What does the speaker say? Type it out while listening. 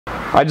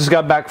I just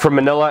got back from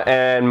Manila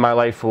and my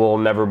life will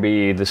never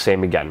be the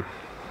same again.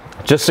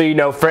 Just so you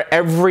know, for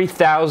every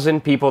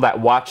 1,000 people that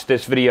watch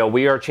this video,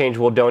 We Are Change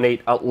will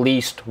donate at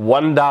least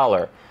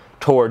 $1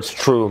 towards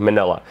True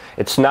Manila.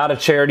 It's not a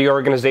charity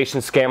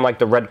organization scam like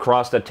the Red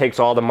Cross that takes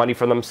all the money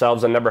for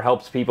themselves and never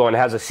helps people and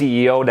has a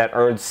CEO that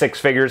earns 6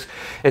 figures.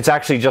 It's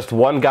actually just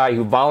one guy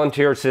who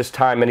volunteers his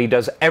time and he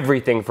does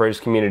everything for his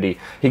community.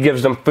 He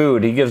gives them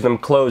food, he gives them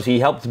clothes,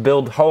 he helps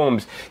build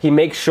homes, he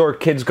makes sure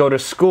kids go to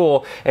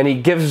school, and he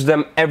gives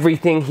them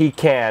everything he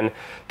can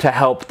to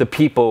help the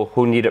people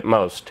who need it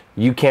most.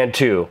 You can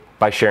too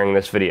by sharing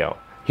this video.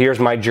 Here's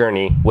my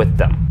journey with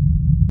them.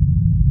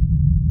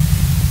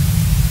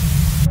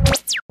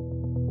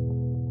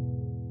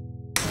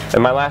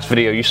 In my last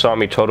video, you saw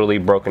me totally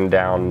broken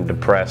down,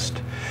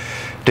 depressed,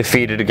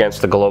 defeated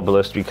against the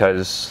globalists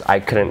because I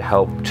couldn't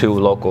help 2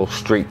 local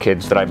street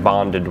kids that I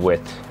bonded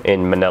with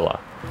in Manila.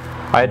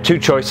 I had 2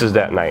 choices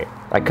that night.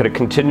 I could have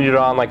continued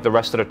on like the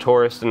rest of the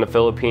tourists in the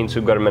Philippines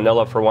who go to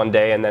Manila for one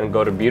day and then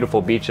go to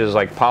beautiful beaches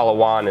like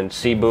Palawan and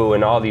Cebu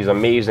and all these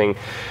amazing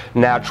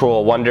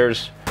natural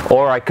wonders.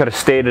 Or I could have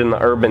stayed in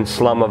the urban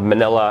slum of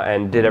Manila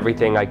and did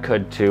everything I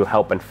could to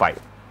help and fight.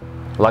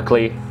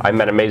 Luckily, I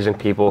met amazing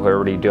people who are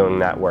already doing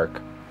that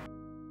work.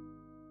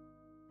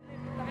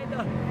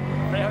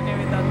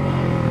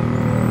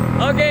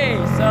 Okay,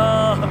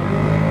 so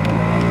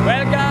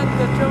welcome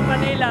to True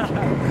Manila.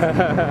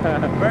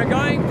 We're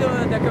going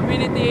to the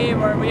community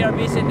where we are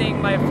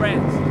visiting my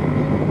friends.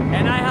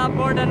 And I have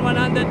more than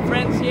 100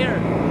 friends here.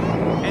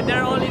 And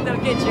they're all little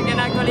kids. You can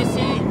actually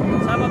see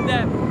some of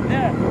them.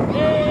 There.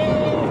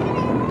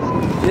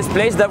 Yay! This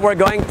place that we're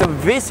going to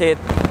visit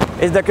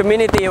is the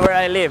community where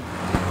I live.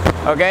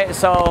 Okay,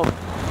 so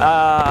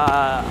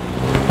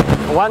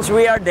once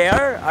we are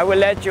there, I will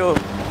let you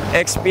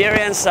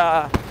experience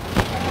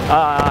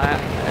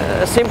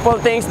simple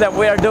things that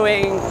we are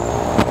doing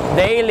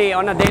daily,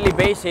 on a daily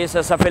basis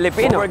as a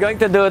Filipino. What we're going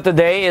to do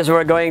today is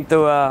we're going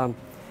to,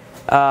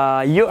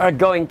 you are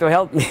going to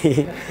help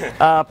me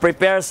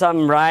prepare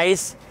some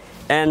rice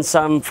and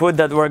some food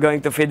that we're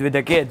going to feed with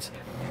the kids.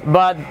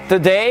 But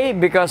today,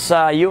 because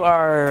you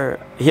are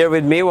here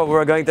with me, what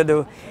we're going to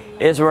do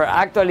is we're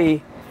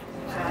actually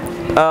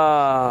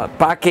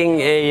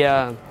packing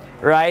a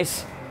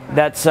rice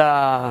that's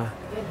that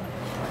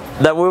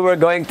we're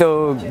going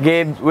to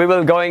give.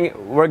 We're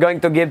going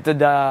to give to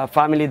the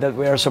family that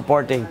we are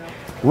supporting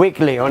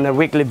weekly, on a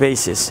weekly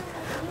basis.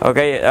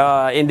 Okay,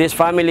 in this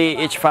family,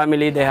 each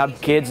family they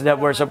have kids that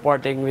we're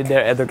supporting with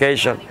their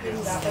education.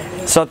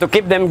 So to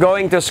keep them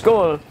going to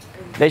school,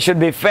 they should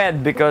be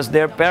fed because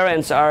their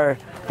parents are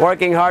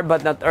working hard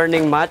but not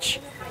earning much,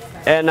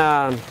 and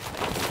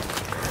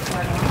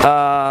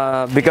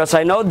because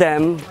I know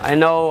them,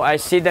 I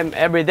see them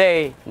every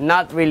day,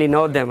 not really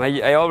know them.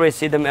 I always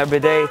see them every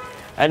day.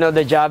 I know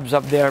the jobs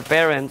of their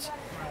parents.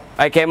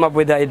 I came up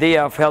with the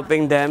idea of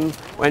helping them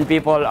when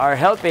people are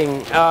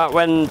helping,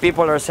 when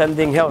people are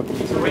sending help.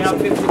 So we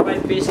have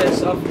 55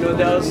 pieces of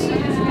noodles,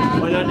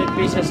 100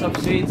 pieces of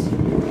sweets,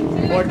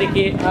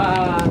 40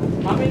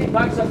 how many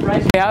bags of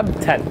rice we have?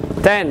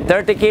 10.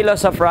 30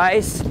 kilos of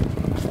rice,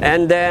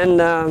 and then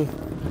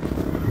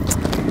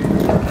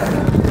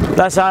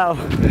that's how.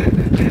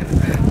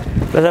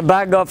 There's a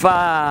bag of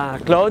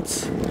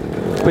clothes.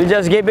 We'll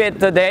just give it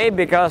today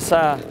because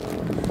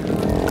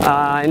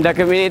in the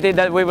community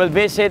that we will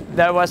visit,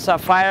 there was a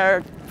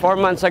fire 4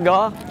 months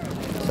ago.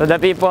 So the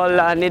people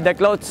need the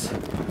clothes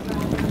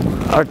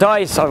or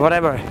toys or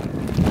whatever.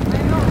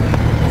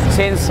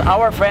 Since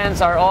our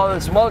friends are all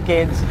small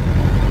kids,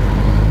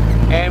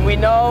 and we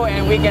know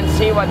and we can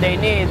see what they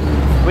need,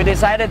 we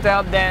decided to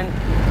help them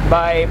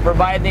by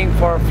providing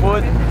for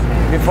food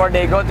before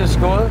they go to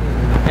school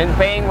and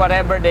paying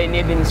whatever they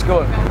need in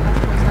school.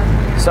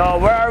 So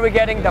where are we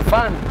getting the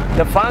fund?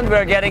 The fund,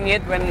 we're getting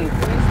it when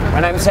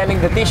I'm selling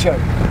the t-shirt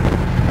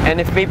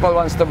and if people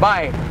wants to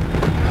buy.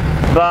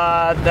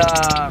 But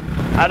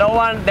I don't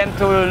want them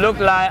to look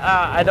like,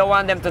 I don't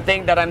want them to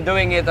think that I'm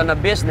doing it on a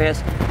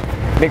business,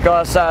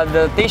 because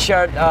the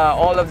t-shirt,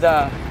 all of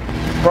the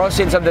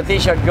proceeds of the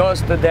t-shirt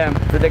goes to them,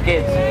 to the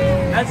kids.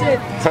 That's it.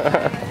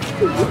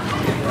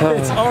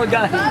 It's all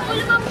gone.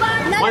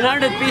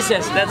 100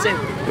 pieces, that's it.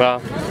 Well.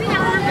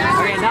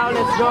 Okay, now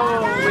let's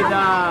go with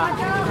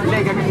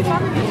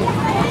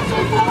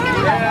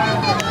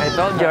I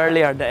told you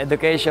earlier, the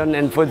education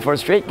and food for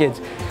street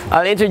kids.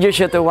 I'll introduce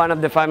you to one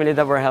of the family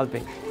that we're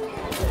helping.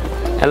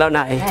 Hello,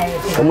 Nai.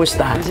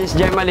 Kumusta? This is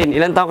Gemaline.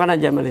 Ilan taon ka na,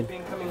 Gemaline?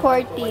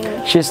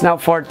 14. She's now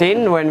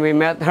 14 when we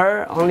met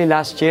her only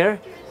last year.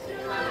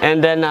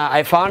 And then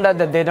I found out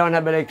that they don't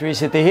have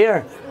electricity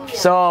here.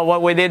 So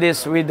what we did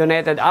is we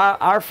donated,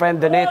 our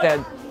friend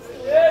donated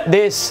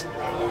this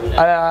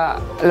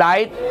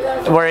light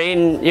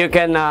wherein you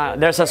can,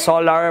 there's a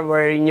solar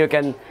wherein you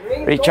can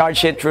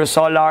recharge it through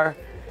solar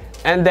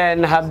and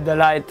then have the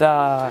light,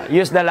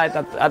 use the light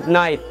at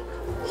night.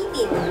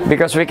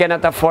 Because we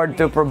cannot afford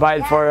to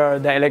provide for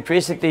the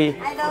electricity,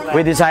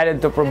 we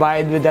decided to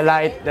provide with the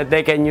light that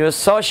they can use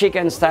so she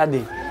can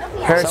study.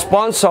 Her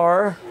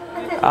sponsor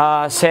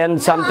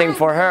sent something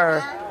for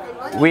her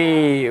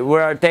we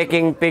were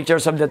taking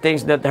pictures of the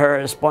things that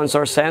her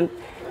sponsor sent,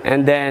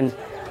 and then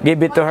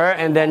give it to her,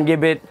 and then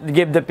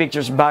give the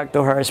pictures back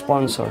to her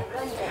sponsor.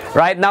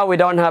 Right now, we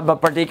don't have a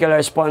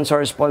particular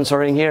sponsor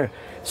sponsoring here.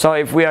 So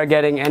if we are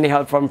getting any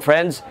help from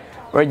friends,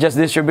 we're just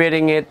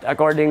distributing it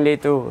accordingly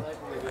to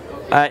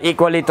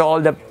equally to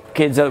all the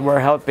kids that we're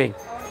helping.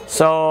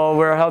 So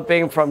we're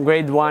helping from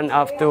grade 1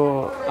 up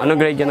to ano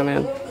grade yun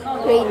naman?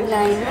 Grade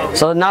 9.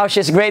 So now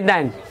she's grade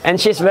 9 and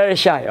she's very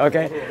shy,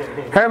 okay?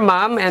 Her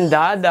mom and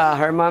dad,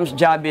 her mom's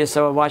job is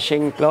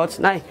washing clothes.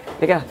 Nay,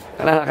 tika,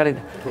 kalala ka rin.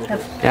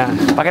 Yeah,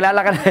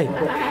 pakilala ka na.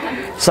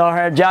 So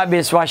her job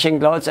is washing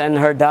clothes and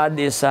her dad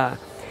is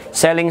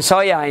selling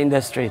soya in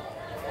the street.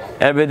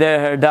 Every day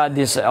her dad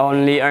is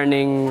only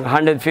earning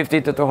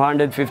 150 to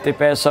 250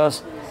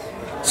 pesos.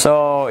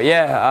 So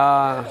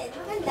yeah,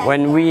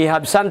 when we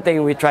have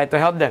something, we try to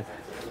help them.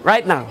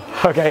 Right now,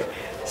 okay?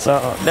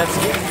 So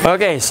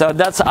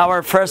that's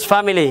our first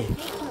family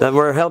that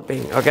we're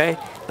helping, okay?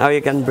 Now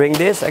you can bring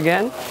this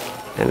again,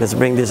 and let's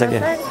bring this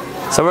again.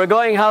 So we're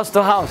going house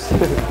to house.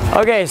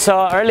 Okay,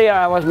 so earlier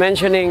I was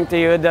mentioning to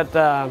you that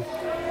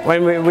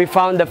when we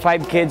found the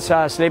 5 kids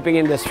sleeping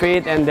in the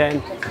street, and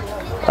then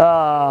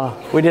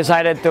we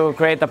decided to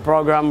create a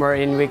program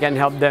wherein we can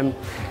help them.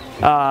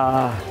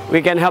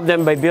 We can help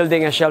them by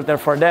building a shelter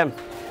for them.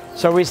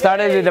 So we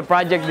started with the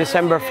project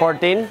December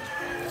 14,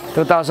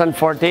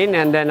 2014,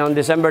 and then on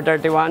December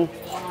 31,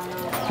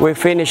 we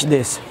finished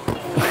this.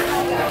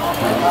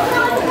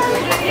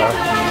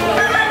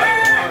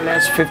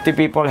 Less 50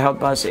 people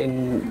help us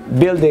in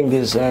building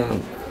this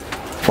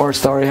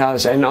 4-story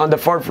house, and on the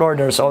 4th floor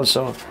there's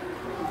also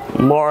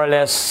more or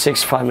less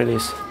 6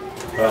 families.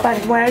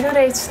 But where do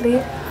they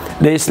sleep?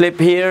 They sleep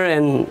here,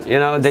 and you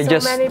know they So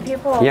just many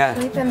people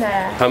sleep in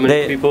there. How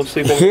many people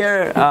sleep in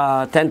here?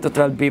 10 to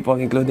 12 people,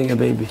 including a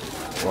baby.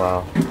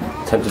 Wow,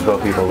 10 to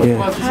 12 people.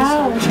 Yeah.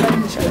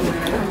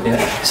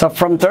 So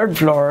from 3rd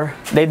floor,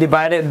 they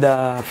divided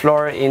the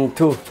floor in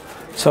 2.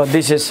 So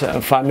this is a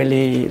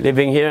family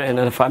living here and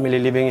a family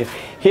living here.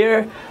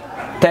 Here,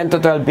 10 to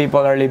 12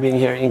 people are living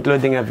here,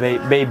 including a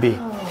baby.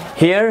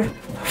 Here,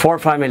 4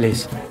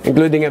 families,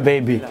 including a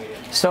baby.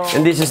 So,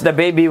 and this is the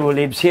baby who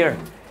lives here.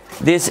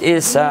 This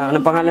is,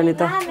 anong pangalan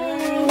nito?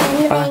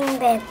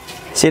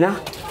 Sino?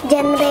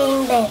 John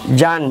Rainbet.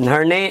 John.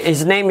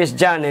 His name is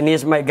John, and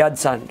he's my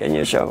godson. Can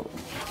you show?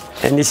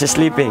 And this is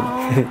sleeping.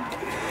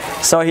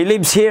 So he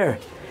lives here.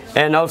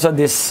 And also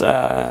this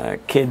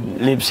kid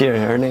lives here.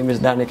 Her name is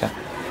Danica.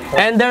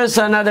 And there's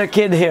another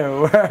kid here.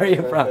 Where are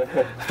you from?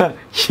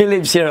 She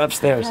lives here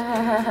upstairs.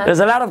 There's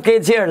a lot of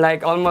kids here,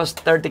 like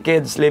almost 30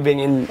 kids living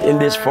in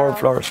these 4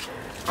 floors.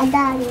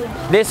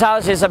 This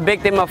house is a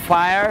victim of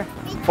fire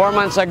 4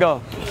 months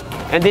ago.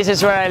 And this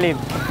is where I live.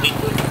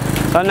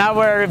 So now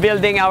we're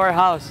rebuilding our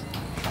house.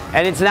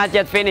 And it's not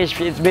yet finished.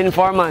 It's been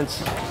 4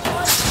 months.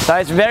 So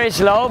it's very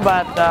slow,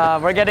 but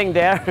we're getting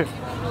there.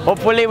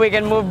 Hopefully we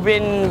can move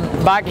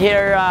back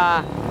here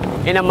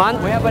in a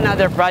month. We have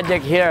another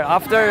project here.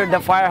 After the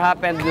fire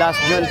happened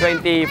last June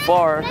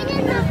 24,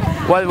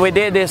 what we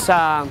did is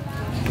Darren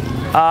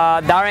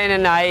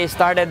and I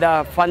started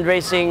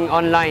fundraising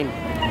online,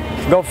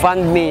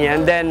 GoFundMe,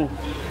 and then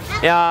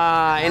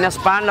in a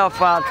span of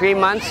 3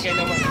 months,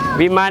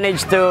 we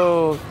managed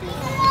to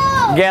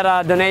get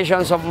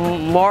donations of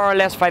more or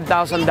less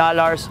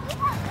 $5,000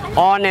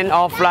 on and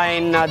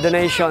offline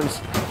donations.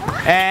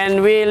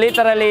 And we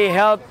literally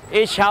help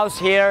each house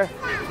here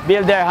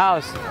build their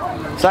house.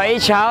 So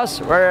each house,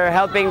 we're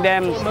helping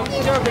them.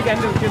 Most of the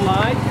end of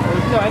July,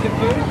 or end of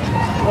June,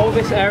 all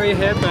this area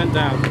here burned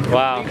down.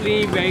 Wow.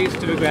 Completely razed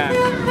to the ground.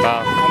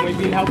 Wow. And we've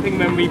been helping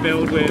them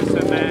rebuild with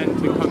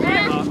cement and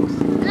concrete blocks.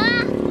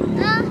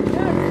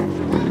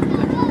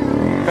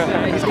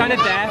 He's kind of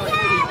deaf.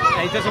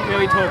 He doesn't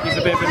really talk. He's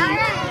a bit of a mute.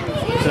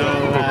 So I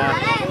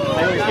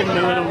always give him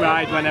a little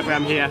ride whenever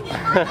I'm here.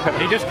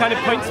 He just kind of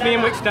points me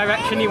in which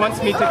direction he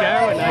wants me to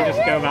go, and I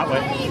just go that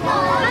way.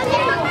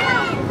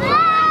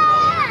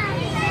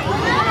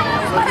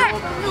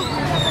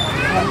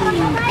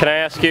 Can I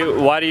ask you,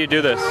 why do you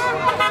do this?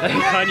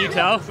 Can't you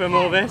tell from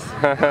all this?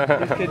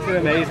 These kids are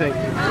amazing.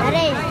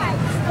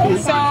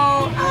 So,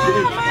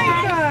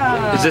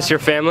 Micah! Is this your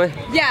family?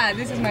 Yeah,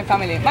 this is my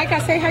family.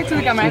 Micah, say hi to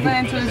the camera. I'm gonna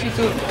introduce you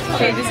to.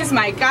 Okay, this is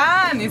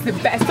Micah, and it's the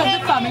best of the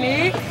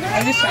family.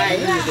 And she's shy.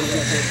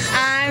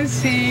 And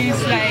she's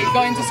like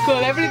going to school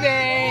every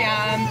day,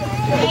 and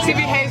she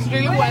behaves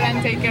really well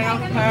and takes care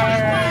of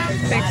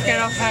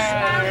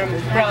her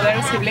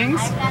brother,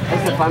 siblings.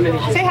 That's the family.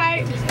 Say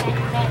hi.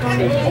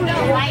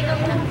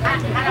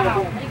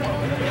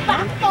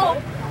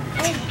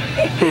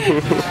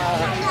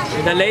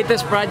 The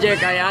latest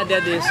project I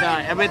added is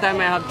every time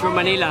I have True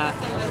Manila,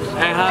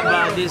 I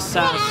have this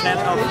set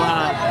of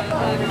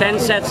 10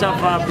 sets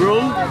of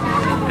broom,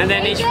 and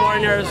then each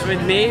foreigners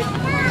with me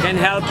can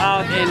help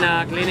out in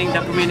cleaning the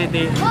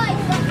community.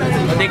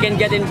 So they can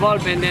get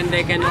involved, and then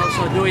they can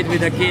also do it with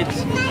the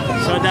kids,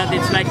 so that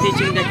it's like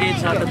teaching the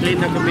kids how to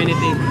clean the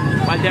community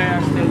while they are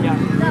still young.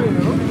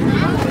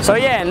 So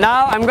yeah,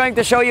 now I'm going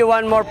to show you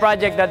one more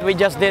project that we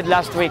just did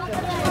last week.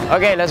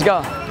 Okay, let's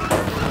go.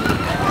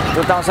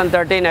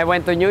 2013, I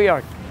went to New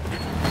York.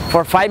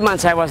 For 5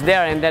 months I was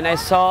there, and then I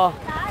saw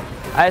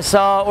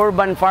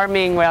urban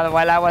farming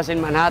while I was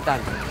in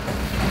Manhattan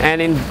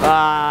and in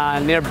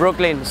near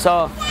Brooklyn.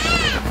 So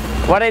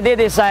what I did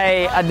is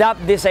I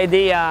adopt this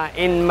idea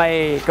in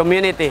my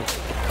community,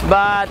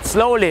 but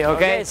slowly,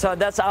 okay? So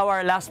that's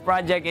our last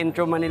project in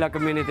True Manila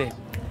community.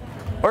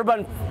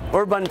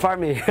 Urban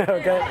farming,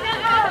 okay?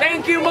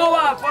 Thank you,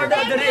 Moa, for the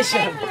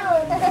donation.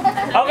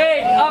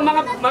 Okay,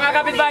 mga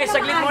kapitbahay,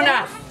 saglit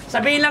muna.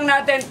 Sabihin lang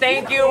natin,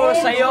 thank you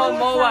sa'yo,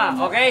 Moa,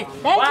 okay?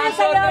 Thank you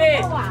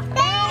sa'yo, Moa.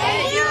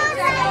 Thank you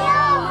sa'yo,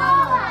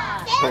 Moa.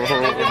 Thank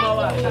you,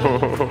 Moa.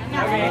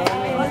 Okay,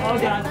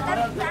 hold on.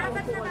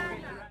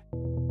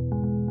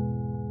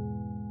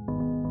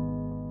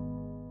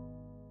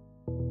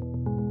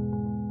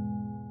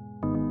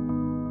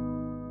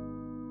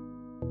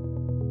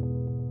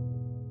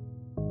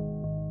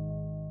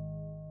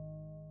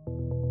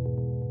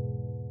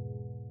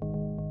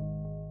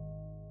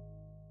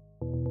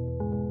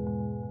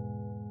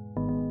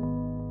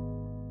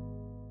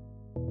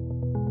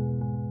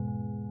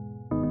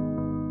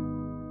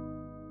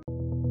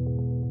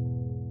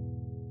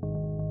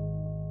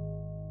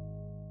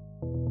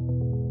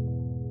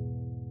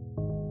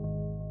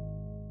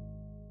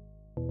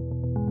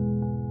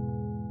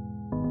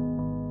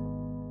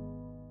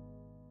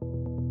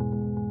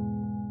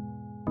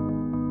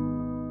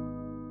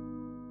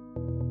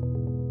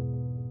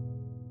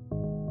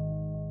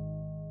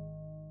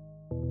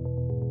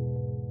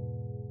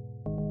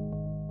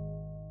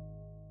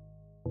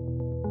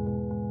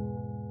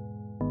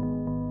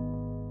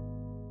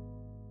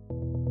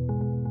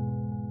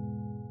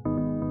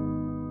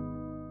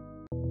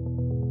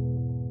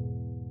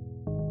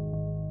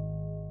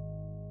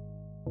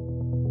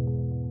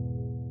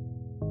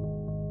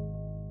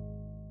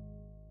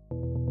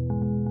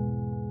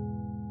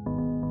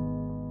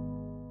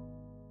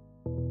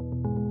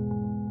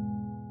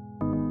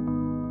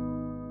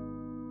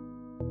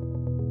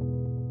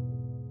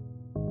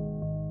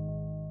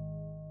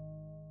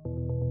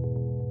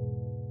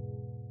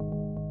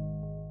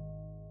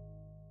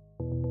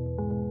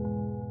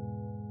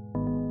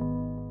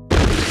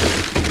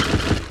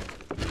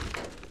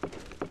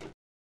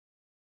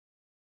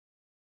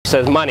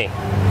 Says money.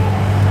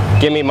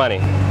 Give me money.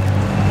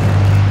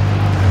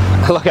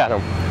 Look at him.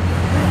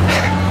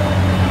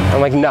 I'm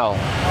like, no.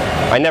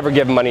 I never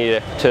give money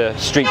to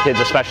street kids,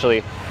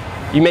 especially.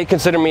 You may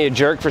consider me a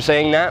jerk for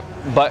saying that,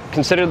 but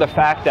consider the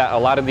fact that a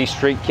lot of these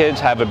street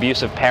kids have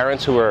abusive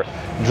parents who are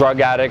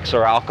drug addicts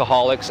or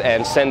alcoholics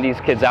and send these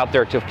kids out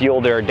there to fuel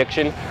their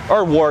addiction,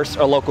 or worse,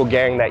 a local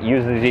gang that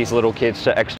uses these little kids to